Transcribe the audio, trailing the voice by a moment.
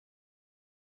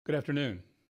Good afternoon,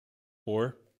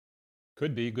 or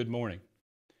could be good morning,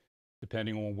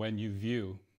 depending on when you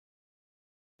view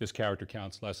this character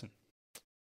counts lesson.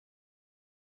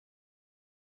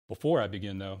 Before I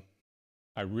begin, though,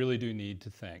 I really do need to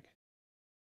thank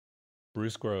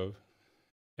Bruce Grove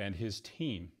and his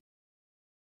team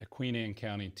at Queen Anne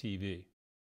County TV.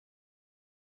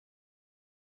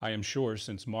 I am sure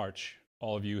since March,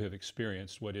 all of you have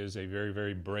experienced what is a very,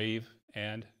 very brave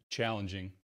and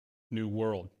challenging new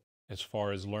world as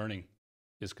far as learning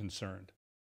is concerned.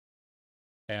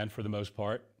 And for the most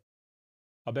part,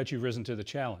 I'll bet you've risen to the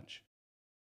challenge.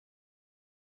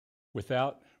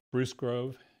 Without Bruce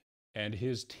Grove and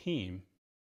his team,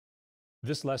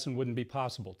 this lesson wouldn't be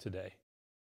possible today.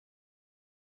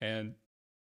 And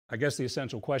I guess the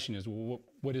essential question is, well,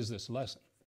 what is this lesson?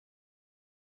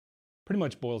 Pretty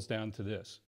much boils down to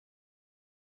this.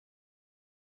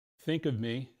 Think of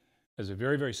me as a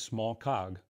very, very small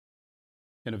cog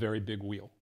in a very big wheel.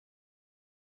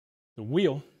 The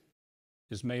wheel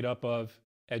is made up of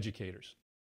educators.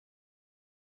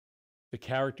 The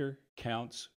character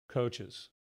counts coaches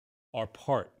are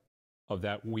part of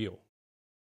that wheel.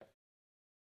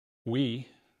 We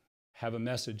have a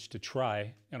message to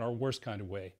try in our worst kind of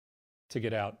way to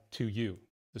get out to you,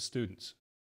 the students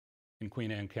in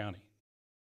Queen Anne County.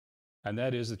 And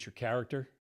that is that your character,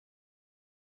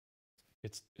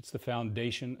 it's the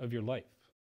foundation of your life.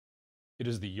 It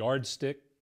is the yardstick.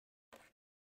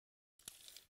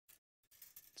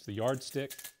 It's the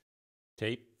yardstick,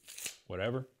 tape,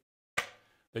 whatever,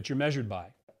 that you're measured by.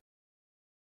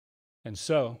 And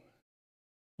so,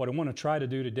 what I want to try to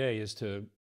do today is to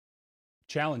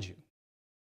challenge you,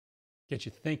 get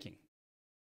you thinking,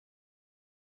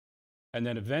 and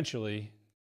then eventually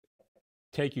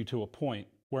take you to a point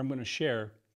where I'm going to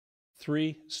share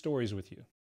 3 stories with you,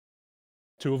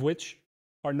 2 of which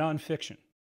are nonfiction,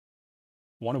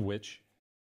 1 of which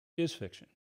is fiction.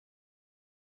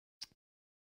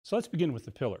 So let's begin with the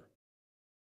pillar.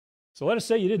 So let us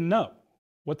say you didn't know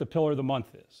what the pillar of the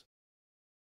month is.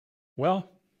 Well,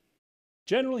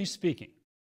 generally speaking,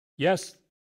 yes,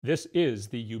 this is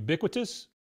the ubiquitous,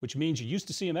 which means you used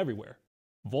to see them everywhere,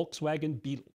 Volkswagen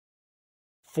Beetle.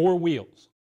 4 wheels,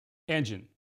 engine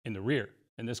in the rear,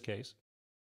 in this case.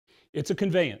 It's a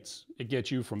conveyance. It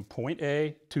gets you from point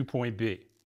A to point B.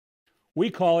 We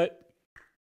call it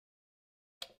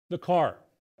the car,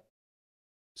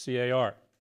 C-A-R.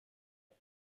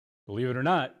 Believe it or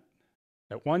not,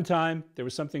 at one time, there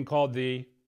was something called the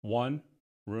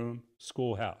one-room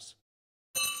schoolhouse.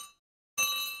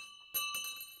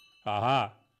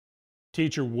 Aha.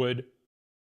 Teacher would,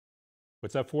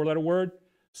 what's that 4-letter word?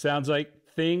 Sounds like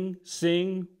thing,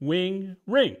 sing, wing,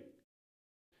 ring.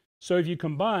 So if you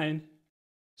combine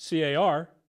C-A-R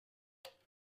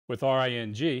with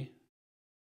R-I-N-G,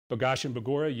 Bagash and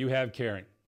Bagora, you have caring.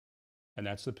 And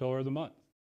that's the pillar of the month.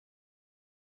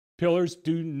 Pillars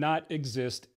do not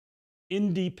exist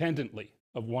independently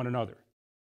of one another.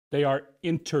 They are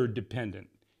interdependent,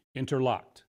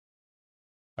 interlocked.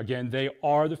 Again, they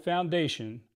are the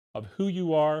foundation of who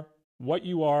you are, what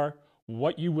you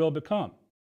will become.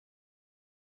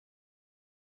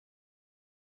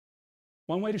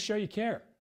 One way to show you care.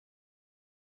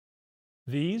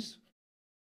 These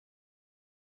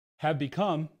have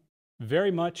become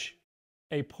very much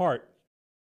a part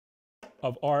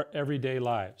of our everyday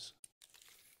lives.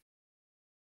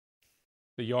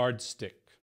 The yardstick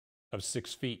of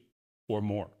 6 feet or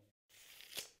more.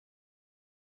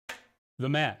 The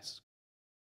mask.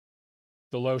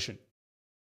 The lotion.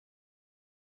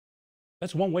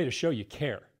 That's one way to show you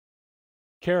care.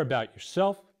 Care about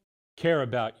yourself, care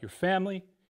about your family,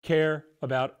 care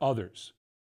about others.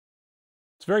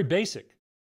 It's very basic.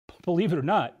 Believe it or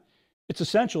not, it's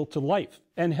essential to life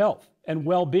and health and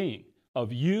well-being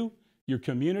of you, your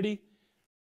community.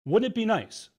 Wouldn't it be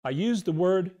nice? I used the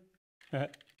word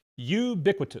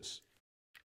ubiquitous.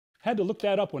 Had to look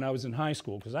that up when I was in high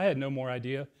school because I had no more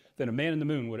idea than a man in the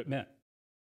moon what it meant.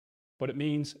 But it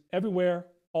means everywhere,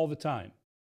 all the time.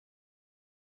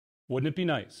 Wouldn't it be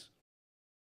nice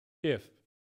if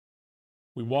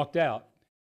we walked out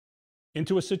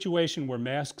into a situation where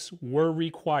masks were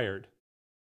required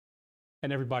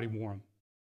and everybody wore them?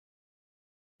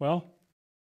 Well,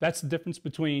 that's the difference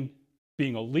between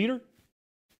being a leader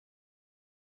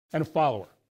and a follower.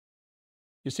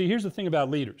 You see, here's the thing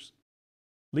about leaders.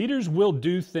 Leaders will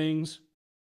do things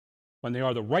when they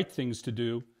are the right things to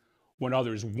do, when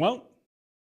others won't,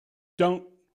 don't,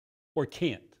 or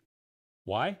can't.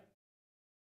 Why?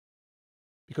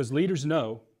 Because leaders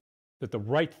know that the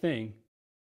right thing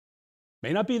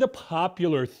may not be the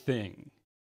popular thing,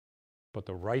 but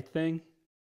the right thing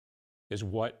is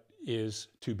what is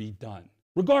to be done,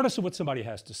 regardless of what somebody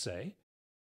has to say,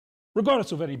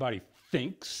 regardless of what anybody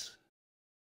thinks.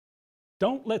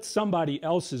 Don't let somebody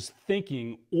else's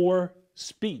thinking or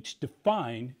speech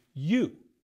define you.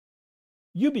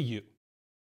 You be you.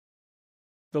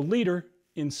 The leader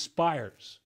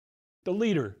inspires. The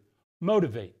leader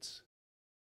motivates.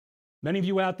 Many of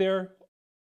you out there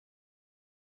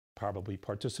probably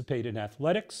participate in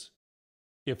athletics,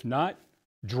 if not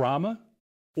drama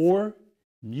or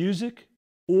music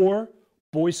or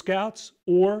Boy Scouts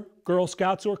or Girl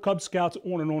Scouts or Cub Scouts,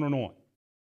 on and on and on.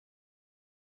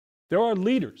 There are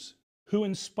leaders who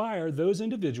inspire those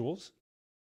individuals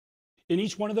in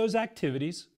each one of those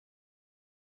activities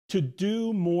to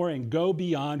do more and go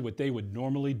beyond what they would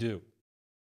normally do.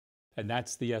 And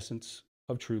that's the essence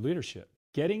of true leadership,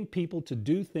 getting people to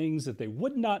do things that they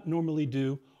would not normally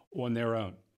do on their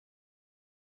own.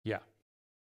 Yeah.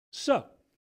 So,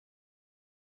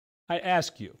 I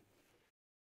ask you,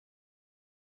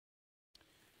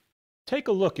 take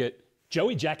a look at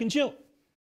Joey, Jack, and Jill.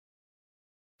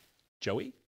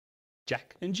 Joey,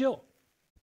 Jack, and Jill.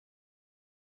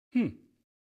 I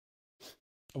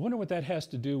wonder what that has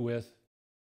to do with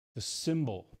the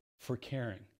symbol for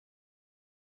caring.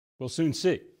 We'll soon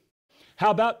see.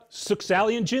 How about Sook,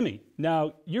 Sally, and Jimmy?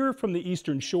 Now, you're from the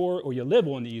Eastern Shore or you live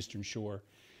on the Eastern Shore.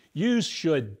 You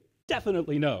should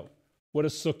definitely know what a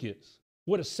Sook is,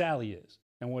 what a Sally is,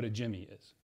 and what a Jimmy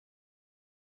is.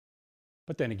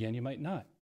 But then again, you might not.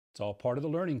 It's all part of the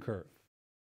learning curve.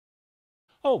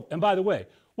 Oh, and by the way,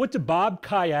 what do Bob,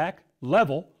 Kayak,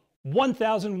 Level,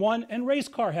 1001, and Race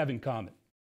Car have in common?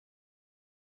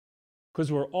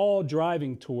 Because we're all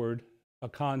driving toward a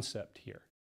concept here.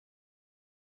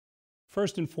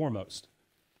 First and foremost,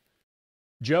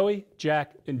 Joey,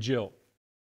 Jack, and Jill.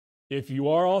 If you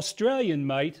are Australian,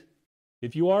 mate,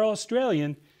 if you are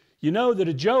Australian, you know that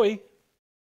a Joey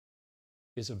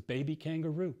is a baby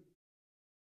kangaroo.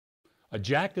 A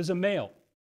Jack is a male,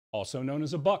 also known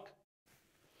as a buck.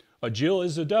 A Jill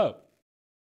is a doe.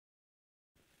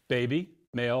 Baby,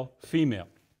 male, female.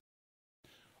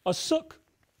 A Sook,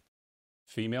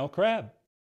 female crab.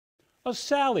 A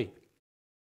Sally,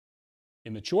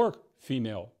 immature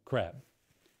female crab.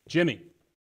 Jimmy,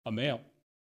 a male.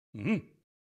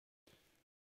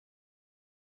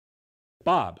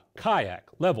 Bob, Kayak,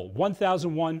 Level,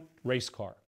 1001, Race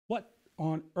Car. What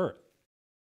on earth?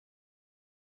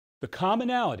 The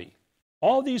commonality,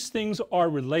 all these things are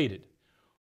related.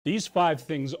 These 5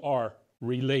 things are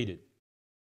related.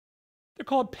 They're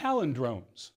called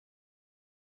palindromes.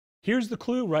 Here's the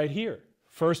clue right here.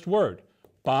 First word,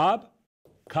 Bob,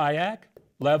 Kayak,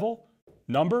 Level,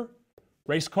 number,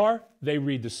 Race Car. They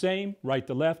read the same, right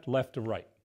to left to right.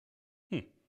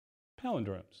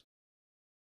 Palindromes.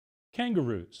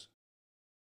 Kangaroos.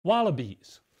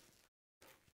 Wallabies.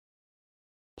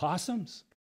 Possums.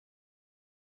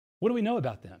 What do we know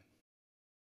about them?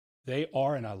 They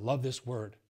are, and I love this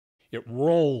word, it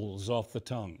rolls off the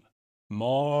tongue,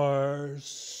 marsupial.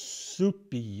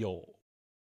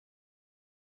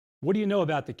 What do you know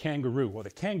about the kangaroo? Well,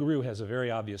 the kangaroo has a very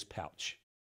obvious pouch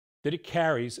that it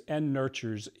carries and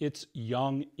nurtures its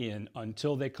young in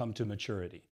until they come to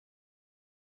maturity.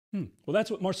 Well, that's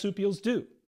what marsupials do.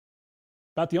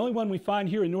 About the only one we find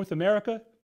here in North America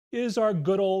is our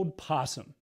good old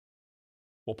possum.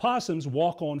 Well, possums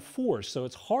walk on 4, so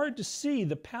it's hard to see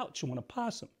the pouch on a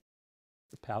possum.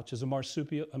 The pouch is a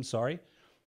marsupial,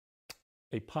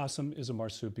 a possum is a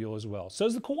marsupial as well. So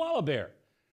is the koala bear.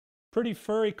 Pretty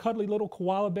furry, cuddly little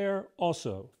koala bear,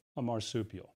 also a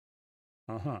marsupial.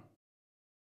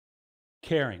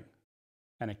 Caring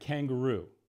and a kangaroo.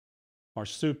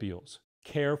 Marsupials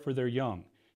care for their young,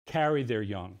 carry their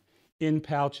young in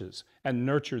pouches, and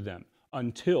nurture them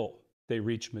until they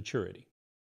reach maturity.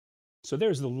 So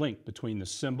there's the link between the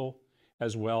symbol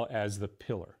as well as the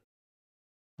pillar.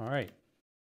 All right.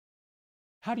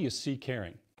 How do you see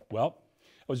caring? Well,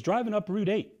 I was driving up Route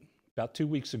 8 about 2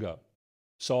 weeks ago.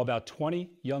 Saw about 20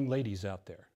 young ladies out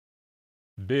there.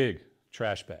 Big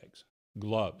trash bags,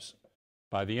 gloves.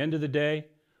 By the end of the day,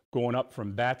 going up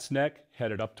from Bat's Neck,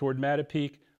 headed up toward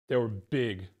Mattapeake, there were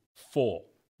big, full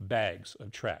bags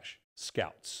of trash.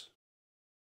 Scouts.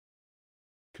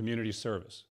 Community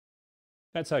service.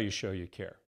 That's how you show you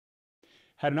care.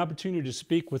 Had an opportunity to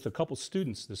speak with a couple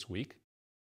students this week,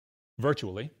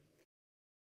 virtually,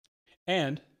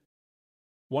 and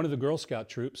one of the Girl Scout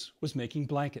troops was making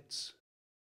blankets.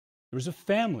 There was a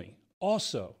family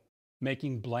also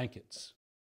making blankets.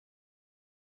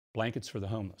 Blankets for the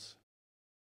homeless.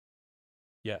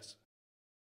 Yes.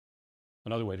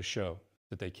 Another way to show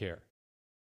that they care.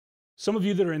 Some of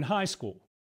you that are in high school,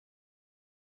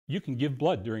 You can give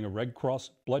blood during a Red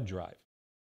Cross blood drive.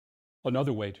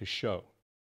 Another way to show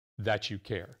that you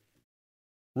care,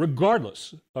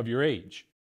 regardless of your age.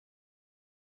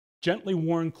 Gently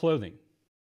worn clothing,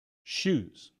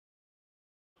 shoes,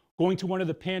 going to one of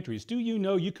the pantries. Do you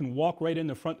know you can walk right in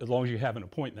the front, as long as you have an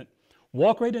appointment,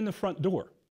 walk right in the front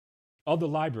door of the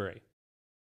library,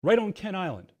 right on Kent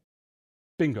Island.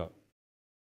 Bingo.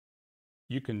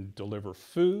 You can deliver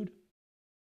food,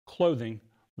 clothing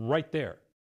right there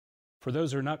for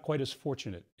those who are not quite as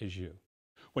fortunate as you.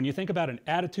 When you think about an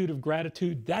attitude of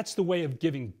gratitude, that's the way of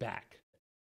giving back.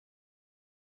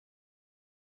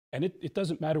 And it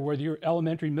doesn't matter whether you're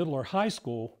elementary, middle, or high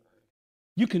school,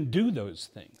 you can do those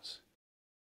things.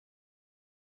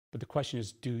 But the question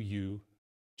is, do you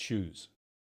choose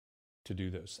to do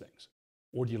those things?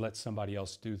 Or do you let somebody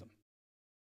else do them?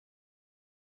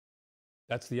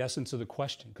 That's the essence of the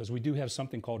question, because we do have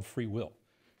something called free will.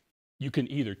 You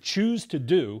can either choose to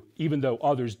do, even though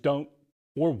others don't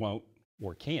or won't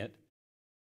or can't,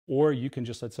 or you can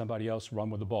just let somebody else run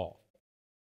with the ball.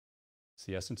 It's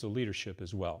the essence of leadership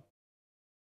as well.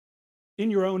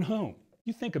 In your own home,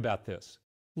 you think about this.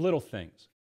 Little things.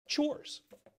 Chores.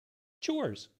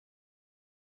 Chores.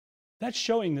 That's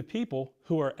showing the people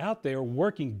who are out there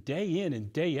working day in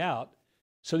and day out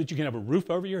so that you can have a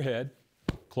roof over your head,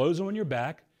 clothes on your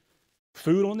back,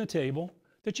 food on the table,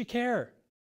 that you care.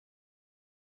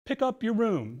 Pick up your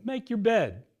room, make your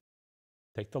bed,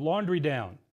 take the laundry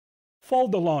down,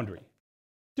 fold the laundry,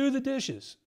 do the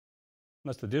dishes,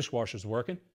 unless the dishwasher's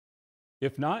working.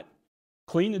 If not,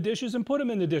 clean the dishes and put them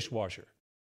in the dishwasher.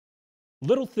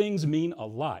 Little things mean a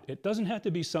lot. It doesn't have to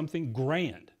be something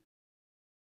grand,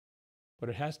 but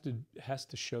it has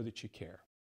to show that you care.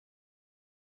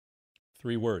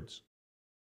 3 words.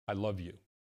 I love you.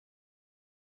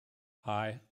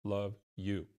 I love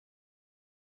you.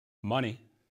 Money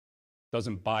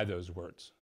doesn't buy those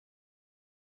words.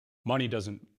 Money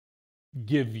doesn't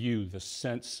give you the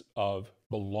sense of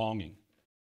belonging,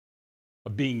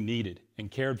 of being needed and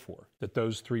cared for, that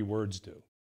those 3 words do.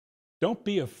 Don't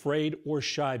be afraid or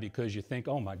shy because you think,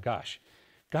 oh my gosh,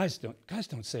 guys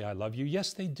don't say I love you.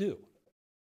 Yes, they do.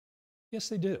 Yes,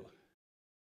 they do.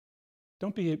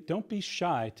 Don't be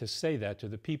shy to say that to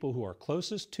the people who are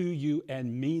closest to you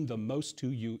and mean the most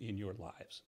to you in your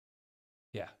lives.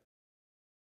 Yeah.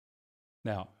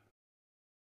 Now,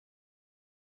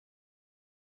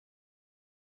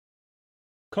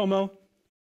 ¿cómo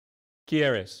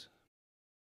quieres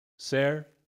ser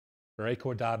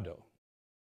recordado?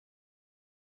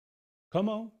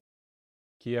 ¿Cómo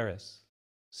quieres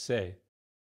ser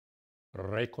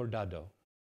recordado?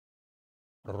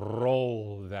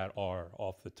 Roll that R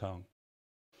off the tongue.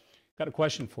 Got a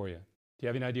question for you. Do you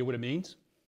have any idea what it means?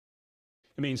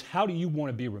 It means, how do you want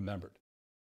to be remembered?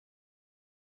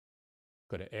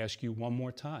 Going to ask you one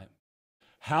more time.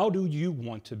 How do you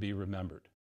want to be remembered?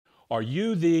 Are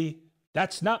you the,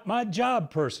 that's not my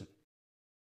job person?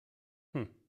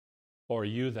 Or are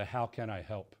you the, how can I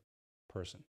help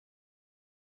person?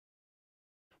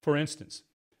 For instance,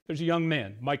 there's a young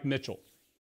man, Mike Mitchell,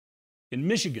 in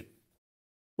Michigan.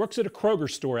 Works at a Kroger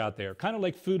store out there, kind of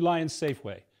like Food Lion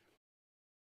Safeway.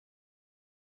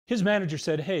 His manager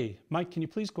said, hey, Mike, can you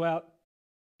please go out,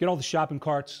 get all the shopping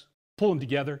carts, pull them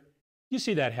together? You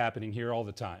see that happening here all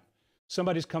the time.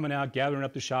 Somebody's coming out, gathering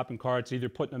up the shopping carts, either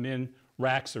putting them in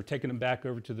racks or taking them back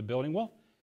over to the building. Well,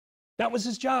 that was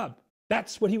his job.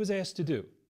 That's what he was asked to do,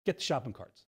 get the shopping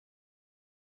carts.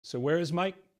 So where is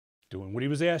Mike? Doing what he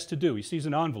was asked to do. He sees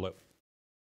an envelope.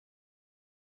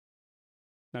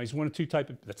 Now, he's one of 2 types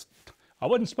of, I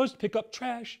wasn't supposed to pick up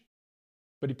trash,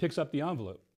 but he picks up the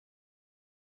envelope.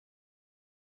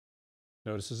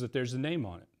 Notices that there's a name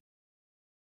on it.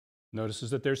 Notices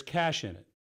that there's cash in it.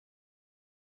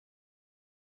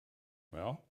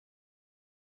 Well,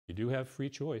 you do have free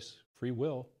choice, free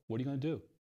will. What are you going to do?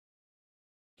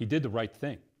 He did the right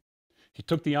thing. He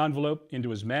took the envelope into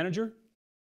his manager,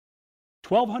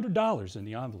 $1,200 in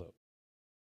the envelope,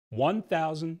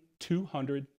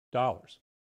 $1,200.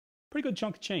 Pretty good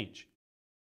chunk of change.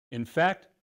 In fact,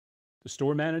 the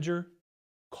store manager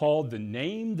called the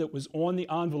name that was on the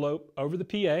envelope over the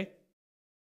PA.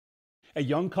 A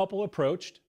young couple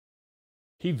approached.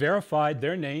 He verified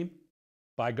their name.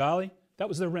 By golly, that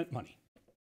was their rent money.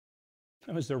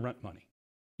 That was their rent money.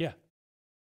 Yeah.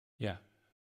 Yeah.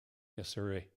 Yes,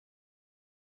 sir.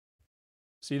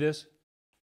 See this?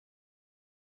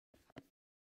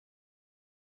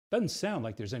 Doesn't sound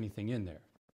like there's anything in there.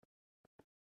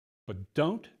 But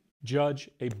don't judge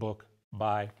a book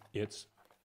by its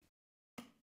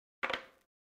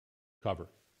cover.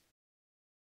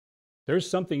 There's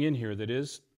something in here that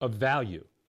is of value.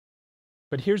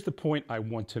 But here's the point I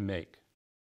want to make.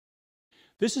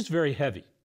 This is very heavy.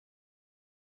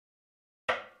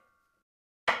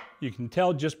 You can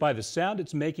tell just by the sound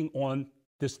it's making on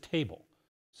this table.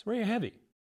 It's very heavy.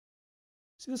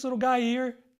 See this little guy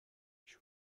here?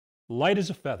 Light as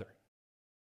a feather.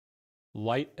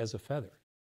 Light as a feather.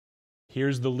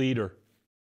 Here's the leader.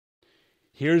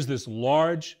 Here's this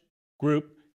large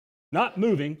group, not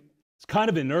moving. It's kind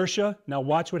of inertia. Now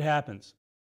watch what happens.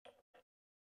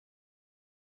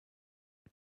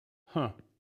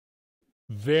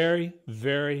 Very,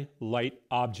 very light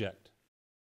object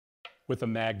with a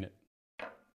magnet.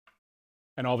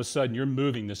 And all of a sudden you're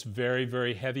moving this very,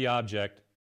 very heavy object.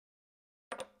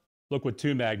 Look what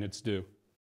two magnets do.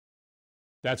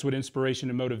 That's what inspiration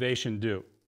and motivation do.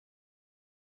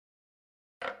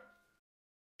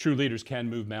 True leaders can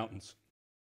move mountains.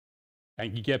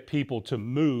 And you get people to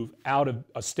move out of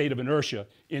a state of inertia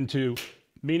into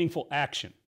meaningful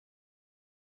action.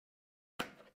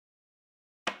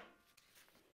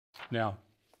 Now,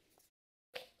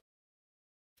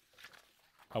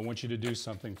 I want you to do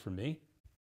something for me,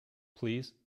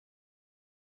 please.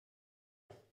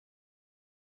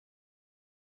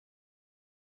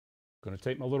 Going to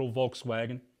take my little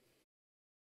Volkswagen,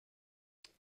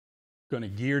 going to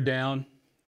gear down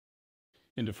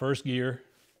into first gear,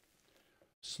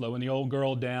 slowing the old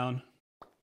girl down,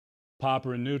 pop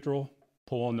her in neutral,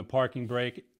 pull on the parking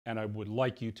brake, and I would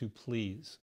like you to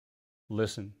please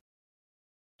listen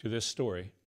to this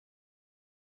story.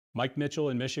 Mike Mitchell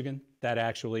in Michigan, that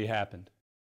actually happened.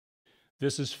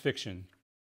 This is fiction,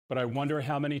 but I wonder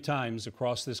how many times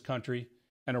across this country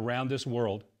and around this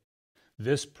world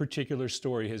this particular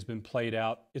story has been played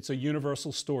out. It's a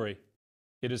universal story.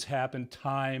 It has happened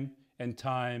time and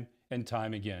time and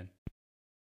time again.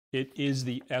 It is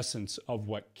the essence of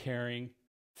what caring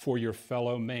for your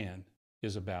fellow man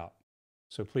is about.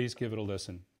 So please give it a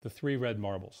listen. The Three Red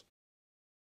Marbles.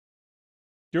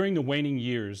 During the waning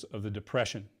years of the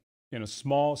Depression, in a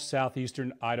small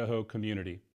southeastern Idaho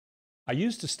community, I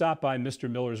used to stop by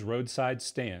Mr. Miller's roadside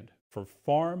stand for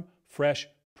farm fresh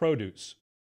produce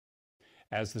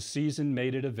as the season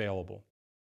made it available.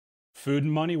 Food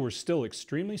and money were still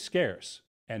extremely scarce,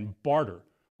 and barter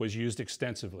was used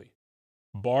extensively.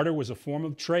 Barter was a form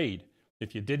of trade.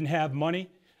 If you didn't have money,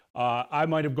 I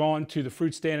might have gone to the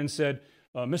fruit stand and said,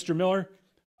 Mr. Miller,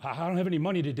 I don't have any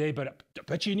money today, but I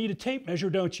bet you need a tape measure,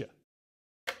 don't you?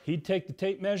 He'd take the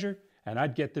tape measure, and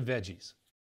I'd get the veggies.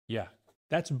 Yeah,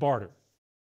 that's barter.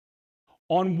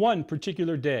 On one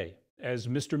particular day, as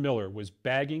Mr. Miller was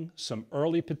bagging some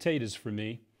early potatoes for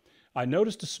me, I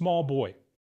noticed a small boy,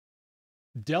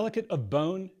 delicate of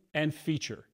bone and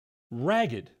feature,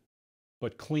 ragged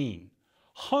but clean,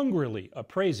 hungrily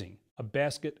appraising a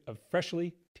basket of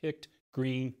freshly picked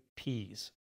green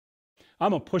peas.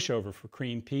 I'm a pushover for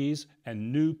cream peas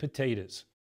and new potatoes.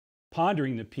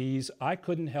 Pondering the peas, I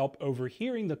couldn't help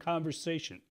overhearing the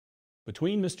conversation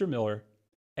between Mr. Miller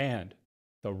and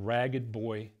the ragged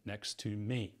boy next to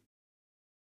me.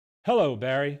 Hello,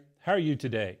 Barry. How are you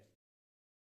today?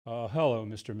 Hello,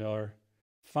 Mr. Miller.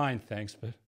 Fine, thanks,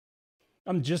 but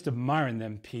I'm just admiring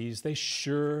them peas. They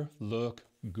sure look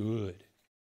good.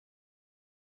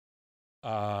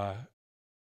 No,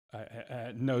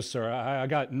 sir. I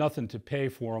got nothing to pay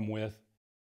for them with.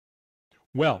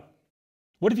 Well,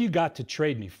 what have you got to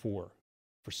trade me for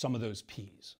some of those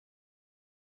peas?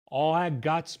 All I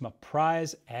got's my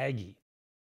prize Aggie.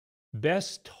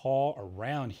 Best tall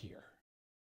around here.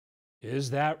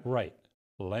 Is that right?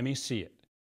 Let me see it.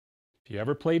 If you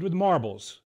ever played with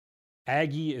marbles,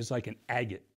 Aggie is like an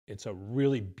agate. It's a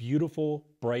really beautiful,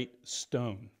 bright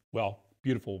stone. Well,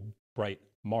 beautiful, bright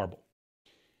marble.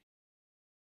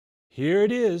 Here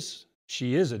it is.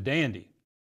 She is a dandy.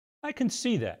 I can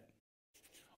see that.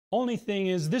 Only thing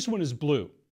is, this one is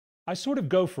blue. I sort of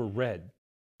go for red.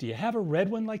 Do you have a red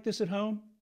one like this at home?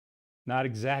 Not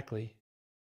exactly.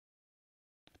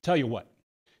 Tell you what,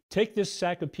 take this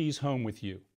sack of peas home with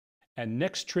you, and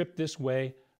next trip this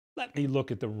way, let me look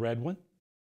at the red one.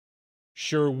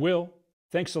 Sure will.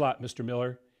 Thanks a lot, Mr.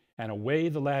 Miller. And away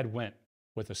the lad went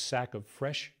with a sack of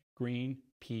fresh green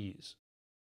peas.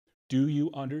 Do you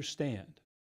understand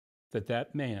that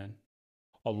that man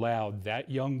allowed that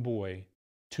young boy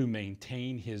to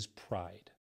maintain his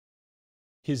pride,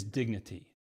 his dignity,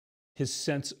 his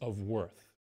sense of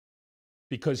worth?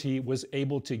 Because he was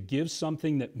able to give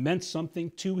something that meant something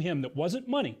to him that wasn't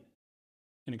money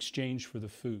in exchange for the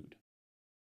food.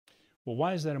 Well,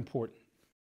 why is that important?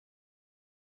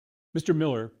 Mr.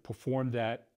 Miller performed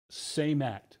that same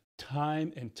act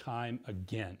time and time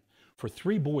again for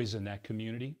 3 boys in that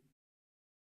community.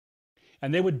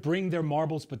 And they would bring their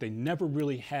marbles, but they never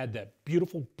really had that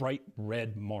beautiful, bright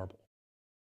red marble.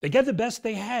 They gave the best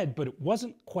they had, but it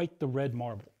wasn't quite the red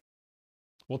marble.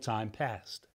 Well, time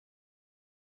passed.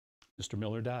 Mr.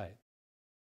 Miller died.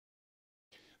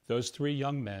 Those three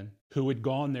young men who had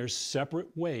gone their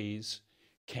separate ways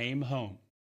came home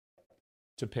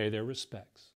to pay their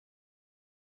respects.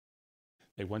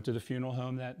 They went to the funeral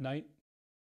home that night.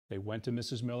 They went to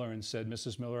Mrs. Miller and said,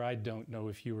 "Mrs. Miller, I don't know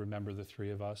if you remember the three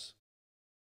of us,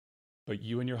 but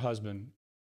you and your husband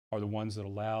are the ones that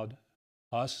allowed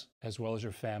us, as well as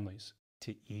your families,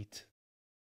 to eat.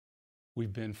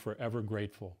 We've been forever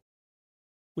grateful.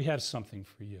 We have something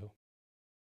for you.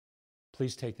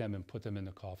 Please take them and put them in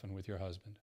the coffin with your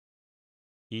husband."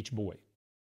 Each boy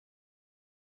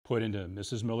put into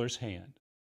Mrs. Miller's hand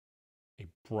a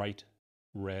bright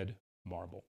red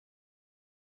marble.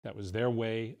 That was their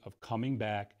way of coming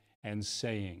back and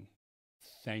saying,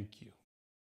 "Thank you.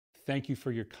 Thank you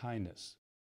for your kindness.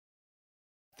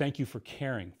 Thank you for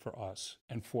caring for us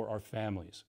and for our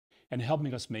families and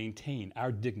helping us maintain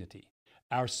our dignity,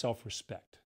 our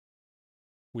self-respect.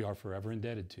 We are forever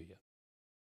indebted to you."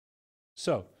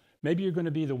 So maybe you're going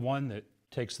to be the one that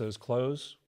takes those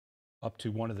clothes up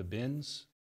to one of the bins.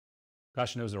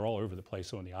 Gosh knows they're all over the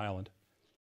place on the island.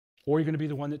 Or you're going to be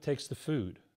the one that takes the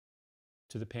food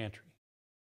to the pantry.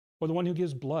 Or the one who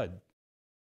gives blood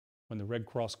when the Red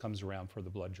Cross comes around for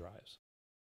the blood drives.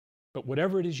 But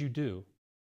whatever it is you do,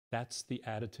 that's the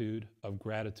attitude of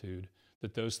gratitude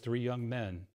that those three young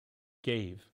men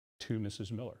gave to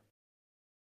Mrs. Miller.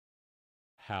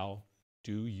 How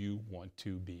do you want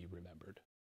to be remembered?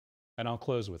 And I'll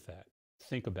close with that.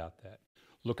 Think about that.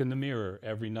 Look in the mirror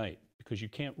every night, because you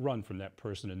can't run from that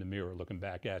person in the mirror looking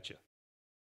back at you.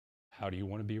 How do you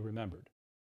want to be remembered?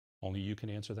 Only you can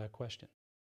answer that question.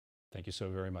 Thank you so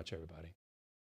very much, everybody.